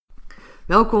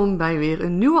Welkom bij weer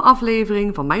een nieuwe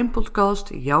aflevering van mijn podcast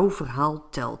Jouw Verhaal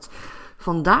Telt.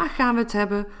 Vandaag gaan we het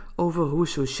hebben over hoe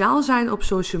sociaal zijn op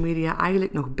social media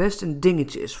eigenlijk nog best een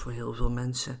dingetje is voor heel veel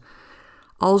mensen.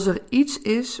 Als er iets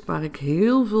is waar ik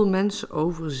heel veel mensen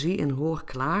over zie en hoor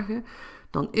klagen,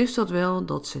 dan is dat wel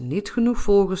dat ze niet genoeg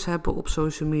volgers hebben op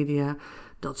social media,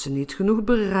 dat ze niet genoeg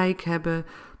bereik hebben,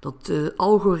 dat het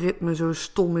algoritme zo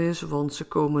stom is, want ze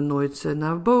komen nooit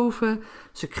naar boven,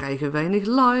 ze krijgen weinig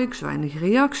likes, weinig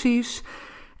reacties.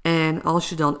 En als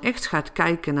je dan echt gaat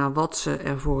kijken naar wat ze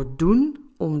ervoor doen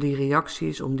om die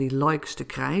reacties, om die likes te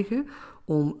krijgen,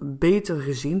 om beter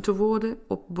gezien te worden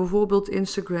op bijvoorbeeld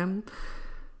Instagram,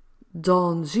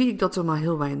 dan zie ik dat er maar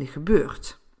heel weinig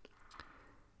gebeurt.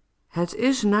 Het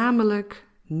is namelijk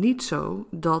niet zo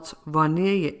dat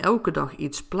wanneer je elke dag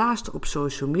iets plaatst op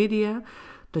social media,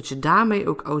 dat je daarmee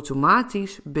ook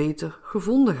automatisch beter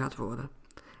gevonden gaat worden.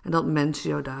 En dat mensen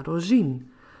jou daardoor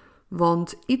zien.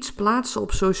 Want iets plaatsen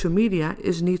op social media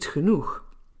is niet genoeg.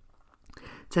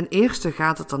 Ten eerste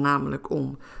gaat het er namelijk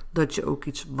om dat je ook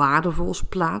iets waardevols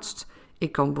plaatst.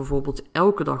 Ik kan bijvoorbeeld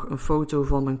elke dag een foto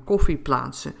van mijn koffie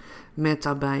plaatsen met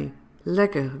daarbij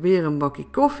lekker weer een bakje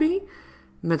koffie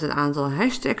met een aantal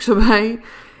hashtags erbij.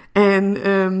 En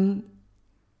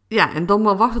dan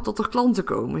maar wachten tot er klanten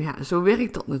komen. Ja, zo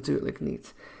werkt dat natuurlijk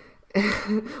niet.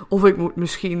 Of ik moet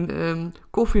misschien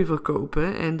koffie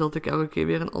verkopen en dat ik elke keer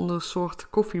weer een ander soort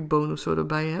koffieboon of zo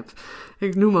erbij heb.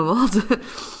 Ik noem maar wat.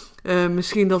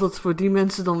 Misschien dat het voor die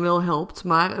mensen dan wel helpt,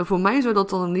 maar voor mij zou dat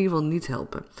dan in ieder geval niet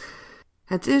helpen.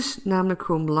 Het is namelijk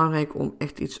gewoon belangrijk om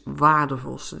echt iets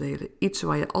waardevols te delen. Iets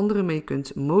waar je anderen mee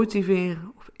kunt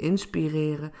motiveren of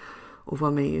inspireren, of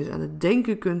waarmee je ze aan het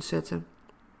denken kunt zetten.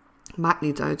 Maakt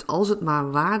niet uit, als het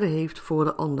maar waarde heeft voor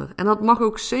de ander. En dat mag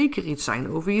ook zeker iets zijn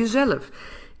over jezelf.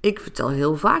 Ik vertel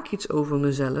heel vaak iets over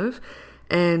mezelf.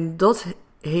 En dat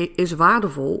is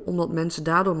waardevol, omdat mensen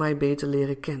daardoor mij beter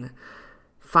leren kennen.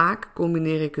 Vaak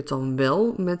combineer ik het dan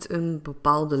wel met een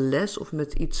bepaalde les of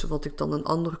met iets wat ik dan een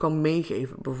ander kan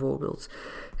meegeven bijvoorbeeld.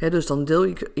 Dus dan deel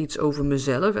ik iets over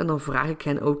mezelf en dan vraag ik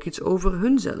hen ook iets over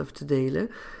hunzelf te delen.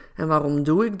 En waarom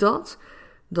doe ik dat?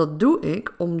 Dat doe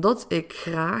ik omdat ik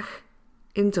graag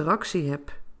interactie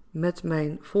heb met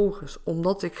mijn volgers.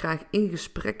 Omdat ik graag in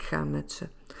gesprek ga met ze.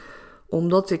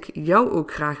 Omdat ik jou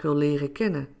ook graag wil leren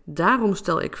kennen. Daarom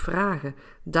stel ik vragen.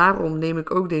 Daarom neem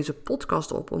ik ook deze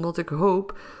podcast op. Omdat ik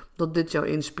hoop dat dit jou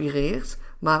inspireert.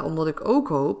 Maar omdat ik ook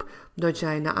hoop dat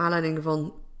jij naar aanleiding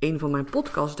van een van mijn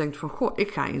podcasts denkt van, goh,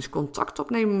 ik ga eens contact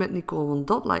opnemen met Nicole, want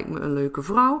dat lijkt me een leuke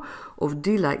vrouw. Of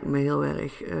die lijkt me heel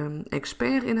erg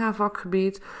expert in haar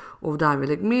vakgebied. Of daar wil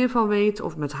ik meer van weten.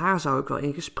 Of met haar zou ik wel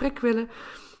in gesprek willen.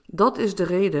 Dat is de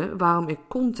reden waarom ik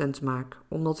content maak.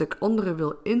 Omdat ik anderen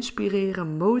wil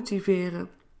inspireren, motiveren,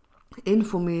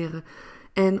 informeren.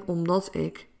 En omdat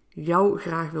ik jou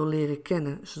graag wil leren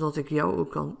kennen, zodat ik jou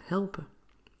ook kan helpen.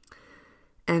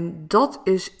 En dat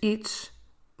is iets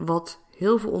wat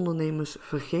heel veel ondernemers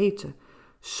vergeten.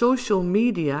 Social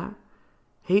media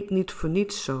heet niet voor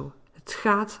niets zo. Het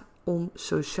gaat om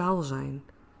sociaal zijn.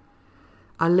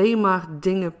 Alleen maar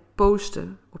dingen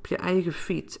posten op je eigen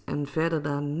feed en verder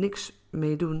daar niks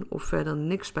mee doen of verder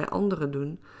niks bij anderen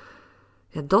doen,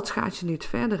 ja, dat gaat je niet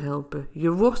verder helpen.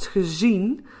 Je wordt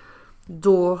gezien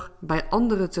door bij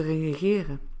anderen te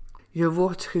reageren. Je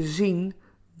wordt gezien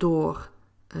door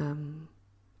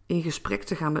in gesprek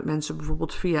te gaan met mensen,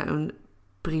 bijvoorbeeld via een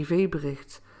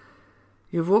privébericht.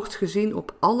 Je wordt gezien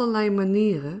op allerlei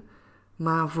manieren,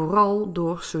 maar vooral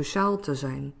door sociaal te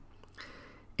zijn.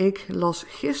 Ik las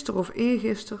gisteren of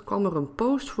eergisteren, kwam er een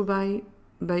post voorbij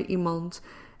bij iemand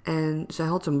en zij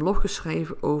had een blog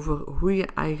geschreven over hoe je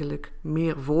eigenlijk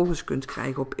meer volgers kunt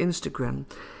krijgen op Instagram.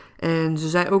 En ze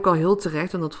zei ook al heel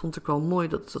terecht, en dat vond ik wel mooi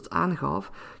dat ze dat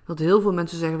aangaf, dat heel veel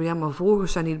mensen zeggen, ja, maar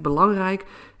volgers zijn niet belangrijk.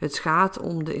 Het gaat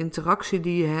om de interactie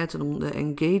die je hebt en om de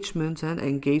engagement.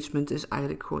 Engagement is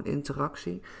eigenlijk gewoon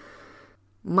interactie.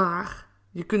 Maar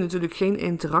je kunt natuurlijk geen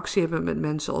interactie hebben met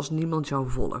mensen als niemand jou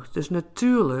volgt. Dus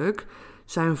natuurlijk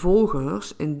zijn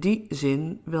volgers in die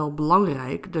zin wel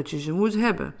belangrijk dat je ze moet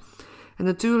hebben. En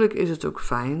natuurlijk is het ook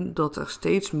fijn dat er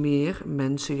steeds meer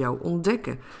mensen jou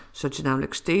ontdekken. Zodat je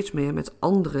namelijk steeds meer met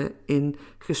anderen in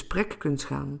gesprek kunt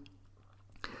gaan.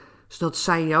 Zodat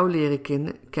zij jou leren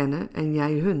kennen en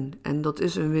jij hun. En dat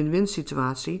is een win-win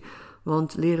situatie.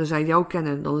 Want leren zij jou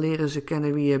kennen, dan leren ze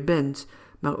kennen wie je bent.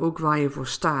 Maar ook waar je voor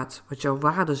staat. Wat jouw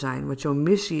waarden zijn, wat jouw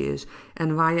missie is.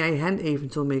 En waar jij hen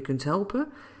eventueel mee kunt helpen.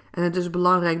 En het is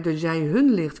belangrijk dat jij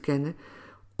hun leert kennen,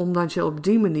 omdat je op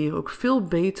die manier ook veel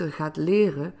beter gaat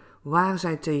leren waar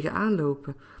zij tegenaan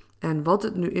lopen. En wat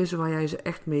het nu is waar jij ze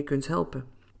echt mee kunt helpen.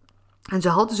 En ze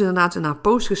had dus inderdaad in haar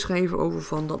post geschreven over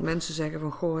van dat mensen zeggen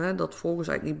van goh, dat volgers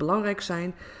eigenlijk niet belangrijk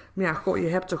zijn. Maar ja, goh, je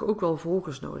hebt toch ook wel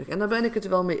volgers nodig. En daar ben ik het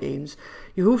wel mee eens.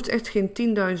 Je hoeft echt geen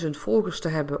 10.000 volgers te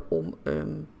hebben om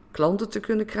klanten te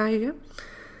kunnen krijgen.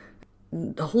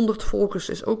 100 volgers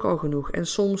is ook al genoeg. En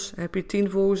soms heb je 10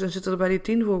 volgers en zitten er bij die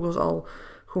 10 volgers al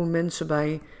gewoon mensen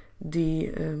bij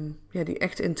die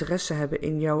echt interesse hebben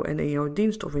in jou en in jouw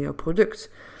dienst of in jouw product.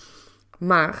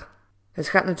 Maar het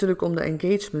gaat natuurlijk om de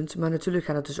engagement, maar natuurlijk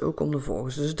gaat het dus ook om de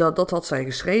volgers. Dus dat had zij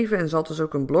geschreven en ze had dus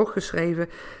ook een blog geschreven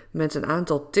met een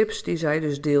aantal tips die zij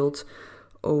dus deelt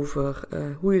over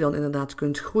hoe je dan inderdaad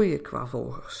kunt groeien qua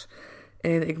volgers.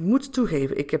 En ik moet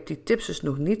toegeven, ik heb die tips dus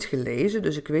nog niet gelezen,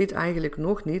 dus ik weet eigenlijk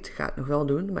nog niet, ik ga het nog wel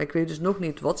doen, maar ik weet dus nog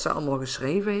niet wat ze allemaal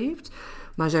geschreven heeft.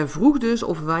 Maar zij vroeg dus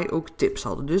of wij ook tips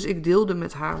hadden, dus ik deelde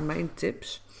met haar mijn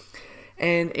tips.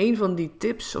 En een van die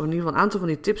tips, of in ieder geval een aantal van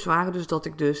die tips waren dus dat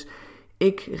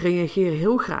ik reageer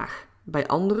heel graag bij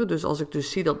anderen. Dus als ik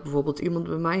dus zie dat bijvoorbeeld iemand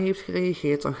bij mij heeft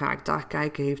gereageerd, dan ga ik daar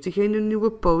kijken. Heeft diegene een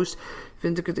nieuwe post?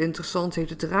 Vind ik het interessant? Heeft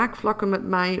het raakvlakken met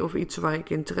mij of iets waar ik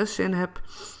interesse in heb?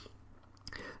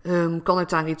 Kan ik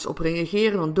daar iets op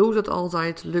reageren? Dan doe ik dat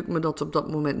altijd. Lukt me dat op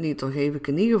dat moment niet, dan geef ik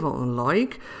in ieder geval een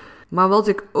like. Maar wat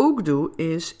ik ook doe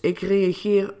is, ik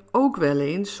reageer ook wel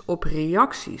eens op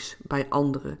reacties bij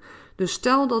anderen. Dus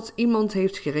stel dat iemand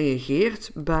heeft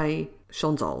gereageerd bij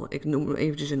Chantal. Ik noem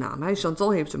eventjes een naam.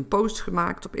 Chantal heeft een post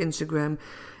gemaakt op Instagram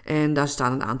en daar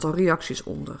staan een aantal reacties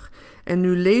onder. En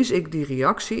nu lees ik die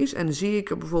reacties en zie ik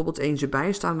er bijvoorbeeld eentje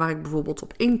bij staan waar ik bijvoorbeeld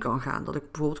op in kan gaan. Dat ik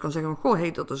bijvoorbeeld kan zeggen,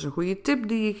 goh, dat is een goede tip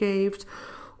die je geeft.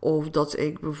 Of dat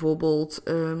ik bijvoorbeeld,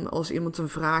 als iemand een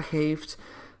vraag heeft,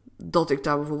 dat ik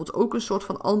daar bijvoorbeeld ook een soort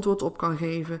van antwoord op kan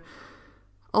geven.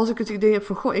 Als ik het idee heb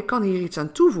van, goh, ik kan hier iets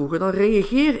aan toevoegen, dan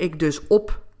reageer ik dus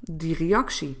op die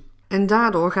reactie. En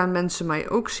daardoor gaan mensen mij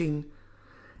ook zien.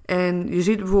 En je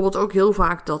ziet bijvoorbeeld ook heel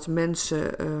vaak dat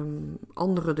mensen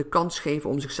anderen de kans geven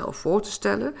om zichzelf voor te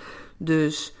stellen.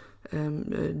 Dus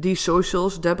die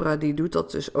socials, Deborah die doet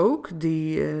dat dus ook.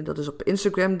 Dat is op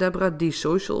Instagram, Deborah, die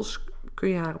socials kun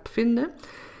je haar op vinden.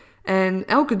 En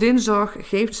elke dinsdag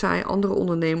geeft zij andere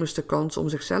ondernemers de kans om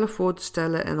zichzelf voor te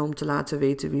stellen en om te laten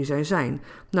weten wie zij zijn.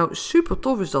 Nou, super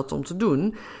tof is dat om te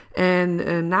doen.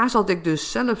 En naast dat ik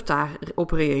dus zelf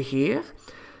daarop reageer,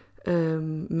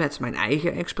 met mijn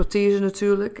eigen expertise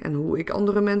natuurlijk en hoe ik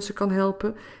andere mensen kan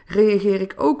helpen, reageer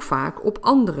ik ook vaak op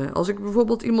anderen. Als ik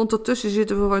bijvoorbeeld iemand ertussen zit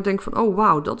waarvan ik denk van, oh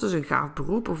wauw, dat is een gaaf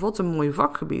beroep of wat een mooi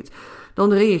vakgebied,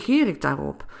 dan reageer ik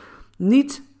daarop.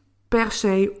 Niet per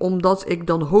se omdat ik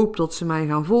dan hoop dat ze mij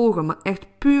gaan volgen, maar echt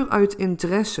puur uit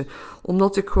interesse.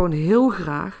 Omdat ik gewoon heel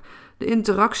graag de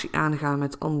interactie aanga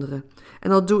met anderen. En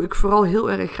dat doe ik vooral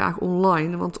heel erg graag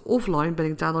online, want offline ben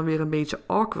ik daar dan weer een beetje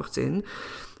awkward in.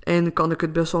 En kan ik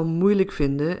het best wel moeilijk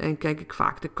vinden en kijk ik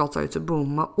vaak de kat uit de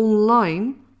boom. Maar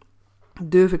online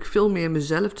durf ik veel meer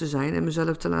mezelf te zijn en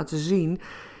mezelf te laten zien.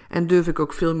 En durf ik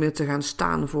ook veel meer te gaan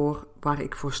staan voor waar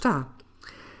ik voor sta.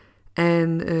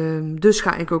 En dus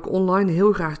ga ik ook online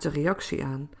heel graag de reactie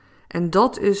aan. En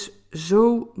dat is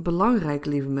zo belangrijk,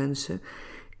 lieve mensen,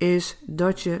 is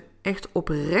dat je echt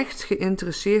oprecht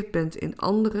geïnteresseerd bent in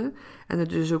anderen en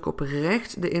dat je dus ook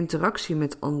oprecht de interactie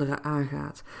met anderen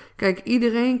aangaat. Kijk,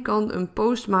 iedereen kan een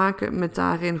post maken met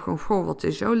daarin gewoon, goh, wat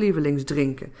is jouw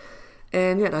lievelingsdrinken?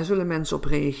 En ja, daar zullen mensen op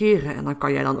reageren en dan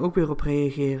kan jij dan ook weer op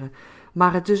reageren.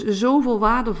 Maar het is zoveel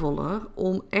waardevoller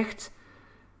om echt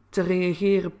te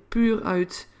reageren puur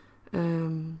uit,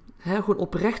 gewoon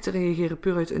oprecht te reageren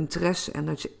puur uit interesse. En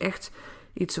dat je echt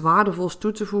iets waardevols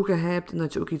toe te voegen hebt en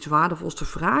dat je ook iets waardevols te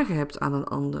vragen hebt aan een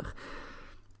ander.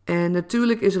 En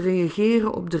natuurlijk is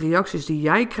reageren op de reacties die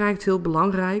jij krijgt heel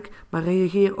belangrijk, maar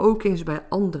reageer ook eens bij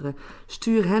anderen.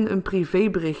 Stuur hen een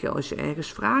privéberichtje als je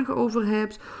ergens vragen over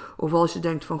hebt, of als je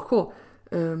denkt van, goh,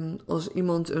 als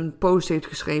iemand een post heeft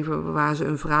geschreven waar ze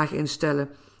een vraag in stellen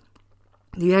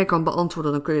die jij kan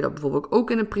beantwoorden, dan kun je dat bijvoorbeeld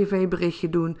ook in een privéberichtje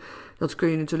doen. Dat kun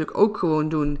je natuurlijk ook gewoon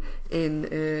doen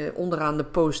onderaan de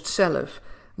post zelf.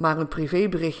 Maar een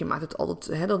privéberichtje maakt het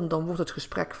altijd, dan wordt het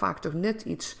gesprek vaak toch net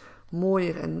iets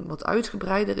mooier en wat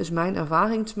uitgebreider, is mijn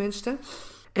ervaring tenminste.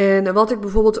 En wat ik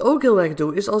bijvoorbeeld ook heel erg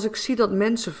doe, is als ik zie dat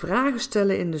mensen vragen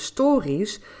stellen in de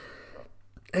stories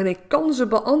en ik kan ze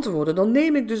beantwoorden, dan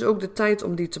neem ik dus ook de tijd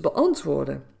om die te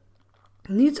beantwoorden.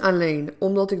 Niet alleen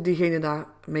omdat ik diegene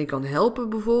daarmee kan helpen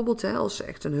bijvoorbeeld, als ze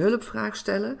echt een hulpvraag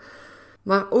stellen.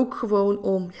 Maar ook gewoon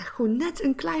om gewoon net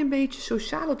een klein beetje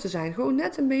socialer te zijn. Gewoon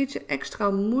net een beetje extra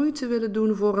moeite willen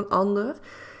doen voor een ander.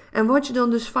 En wat je dan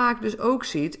dus vaak dus ook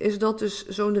ziet, is dat dus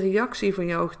zo'n reactie van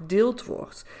jou gedeeld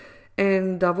wordt.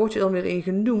 En daar word je dan weer in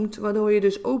genoemd, waardoor je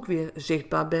dus ook weer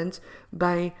zichtbaar bent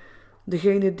bij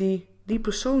degene die die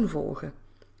persoon volgen.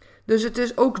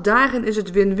 Dus ook daarin is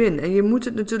het win-win. En je moet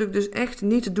het natuurlijk dus echt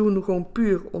niet doen gewoon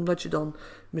puur omdat je dan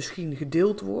misschien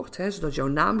gedeeld wordt, zodat jouw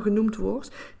naam genoemd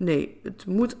wordt. Nee, het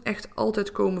moet echt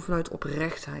altijd komen vanuit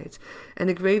oprechtheid. En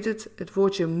ik weet het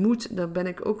woordje moet, daar ben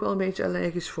ik ook wel een beetje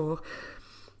allergisch voor.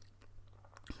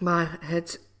 Maar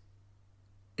het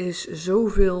is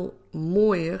zoveel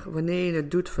mooier wanneer je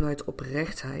het doet vanuit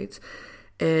oprechtheid.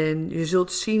 En je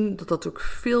zult zien dat dat ook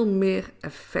veel meer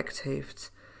effect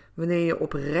heeft wanneer je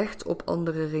oprecht op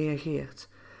anderen reageert.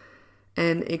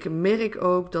 En ik merk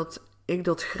ook dat ik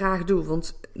dat graag doe.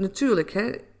 Want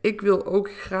natuurlijk, ik wil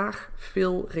ook graag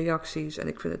veel reacties. En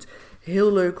ik vind het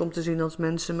heel leuk om te zien als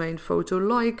mensen mijn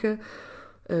foto liken.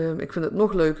 Ik vind het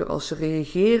nog leuker als ze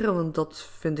reageren, want dat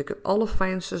vind ik het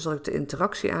allerfijnste, zodat ik de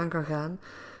interactie aan kan gaan.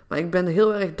 Maar ik ben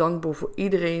heel erg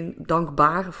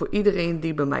dankbaar voor iedereen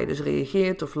die bij mij dus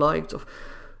reageert of liked of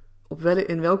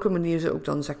in welke manier ze ook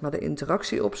dan zeg maar de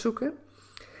interactie opzoeken.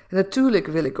 En natuurlijk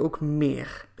wil ik ook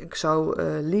meer. Ik zou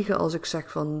liegen als ik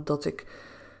zeg dat ik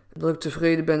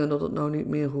tevreden ben en dat het nou niet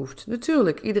meer hoeft.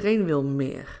 Natuurlijk, iedereen wil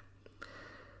meer.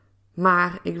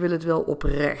 Maar ik wil het wel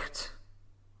oprecht.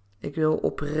 Ik wil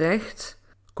oprecht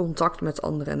contact met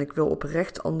anderen en ik wil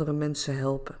oprecht andere mensen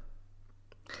helpen.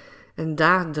 En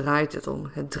daar draait het om.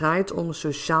 Het draait om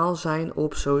sociaal zijn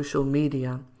op social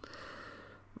media.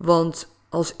 Want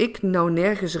als ik nou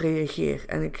nergens reageer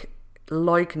en ik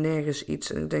like nergens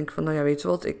iets en ik denk van, nou ja, weet je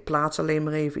wat, ik plaats alleen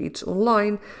maar even iets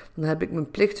online, dan heb ik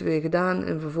mijn plicht weer gedaan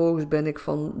en vervolgens ben ik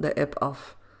van de app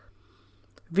af.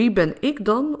 Wie ben ik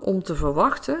dan om te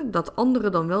verwachten dat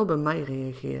anderen dan wel bij mij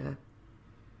reageren?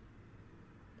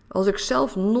 Als ik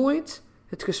zelf nooit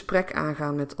het gesprek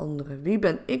aanga met anderen, wie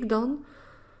ben ik dan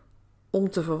om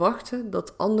te verwachten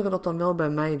dat anderen dat dan wel bij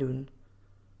mij doen?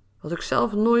 Als ik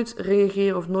zelf nooit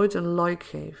reageer of nooit een like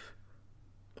geef,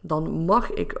 dan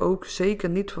mag ik ook zeker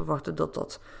niet verwachten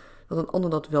dat een ander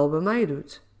dat wel bij mij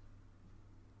doet.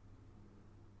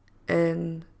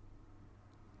 En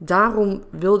daarom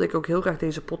wilde ik ook heel graag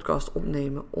deze podcast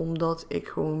opnemen, omdat ik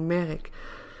gewoon merk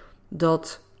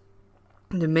dat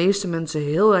de meeste mensen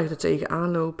heel erg er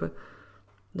tegenaan lopen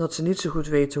dat ze niet zo goed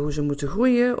weten hoe ze moeten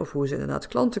groeien of hoe ze inderdaad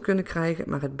klanten kunnen krijgen,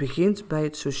 maar het begint bij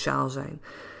het sociaal zijn.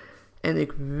 En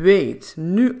ik weet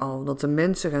nu al dat de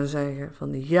mensen gaan zeggen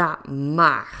van ja,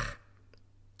 maar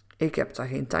ik heb daar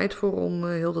geen tijd voor om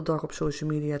heel de dag op social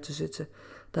media te zitten.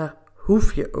 Daar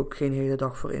hoef je ook geen hele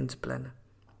dag voor in te plannen.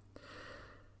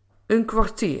 Een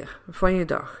kwartier van je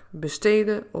dag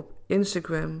besteden op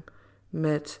Instagram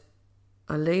met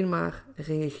alleen maar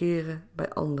reageren bij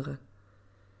anderen.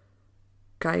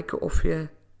 Kijken of je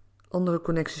andere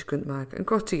connecties kunt maken. Een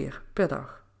kwartier per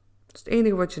dag. Dat is het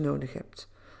enige wat je nodig hebt.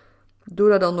 Doe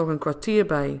daar dan nog een kwartier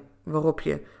bij waarop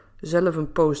je zelf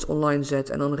een post online zet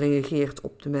en dan reageert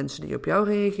op de mensen die op jou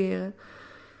reageren.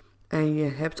 En je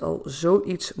hebt al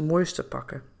zoiets moois te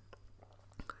pakken.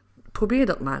 Probeer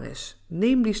dat maar eens.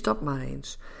 Neem die stap maar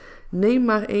eens. Neem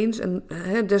maar eens en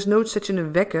desnoods zet je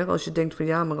een wekker als je denkt van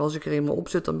ja, maar als ik er eenmaal op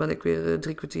zit, dan ben ik weer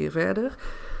 3 kwartier verder.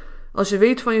 Als je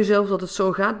weet van jezelf dat het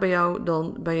zo gaat bij jou,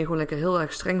 dan ben je gewoon lekker heel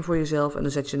erg streng voor jezelf en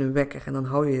dan zet je een wekker en dan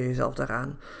hou je jezelf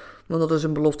daaraan. Want dat is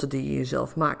een belofte die je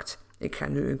jezelf maakt. Ik ga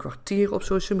nu een kwartier op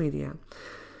social media.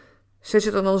 Zet je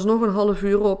er dan alsnog een half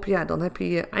uur op, ja, dan heb je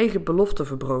je eigen belofte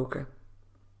verbroken.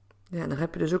 Ja, daar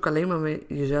heb je dus ook alleen maar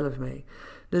jezelf mee.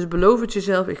 Dus beloof het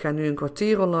jezelf, ik ga nu een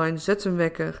kwartier online, zet een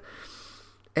wekker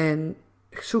en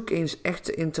zoek eens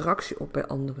echte interactie op bij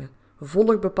anderen.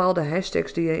 Volg bepaalde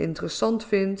hashtags die je interessant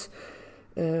vindt.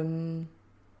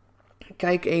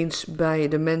 Kijk eens bij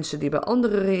de mensen die bij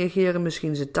anderen reageren.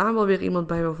 Misschien zit daar wel weer iemand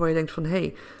bij waarvan je denkt van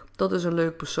hé, dat is een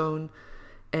leuk persoon.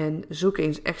 En zoek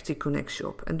eens echt die connectie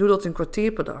op. En doe dat een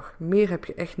kwartier per dag. Meer heb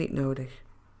je echt niet nodig.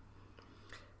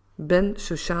 Ben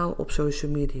sociaal op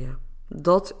social media.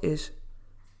 Dat is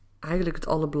eigenlijk het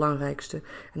allerbelangrijkste.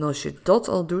 En als je dat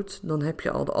al doet, dan heb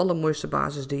je al de allermooiste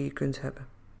basis die je kunt hebben.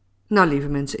 Nou, lieve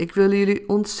mensen, ik wil jullie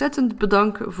ontzettend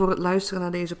bedanken voor het luisteren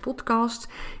naar deze podcast.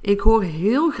 Ik hoor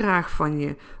heel graag van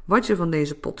je wat je van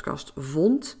deze podcast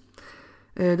vond.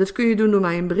 Dat kun je doen door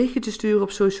mij een berichtje te sturen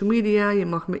op social media. Je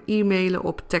mag me e-mailen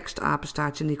op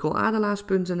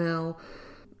tekst@nicoleadelaars.nl.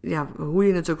 Ja, hoe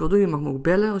je het ook wil doen. Je mag me ook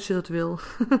bellen als je dat wil.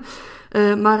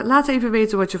 Maar laat even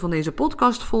weten wat je van deze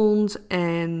podcast vond.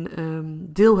 En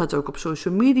deel het ook op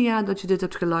social media dat je dit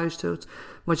hebt geluisterd.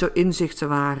 Wat jouw inzichten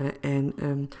waren. En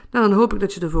dan hoop ik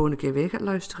dat je de volgende keer weer gaat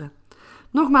luisteren.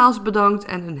 Nogmaals bedankt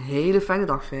en een hele fijne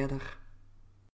dag verder.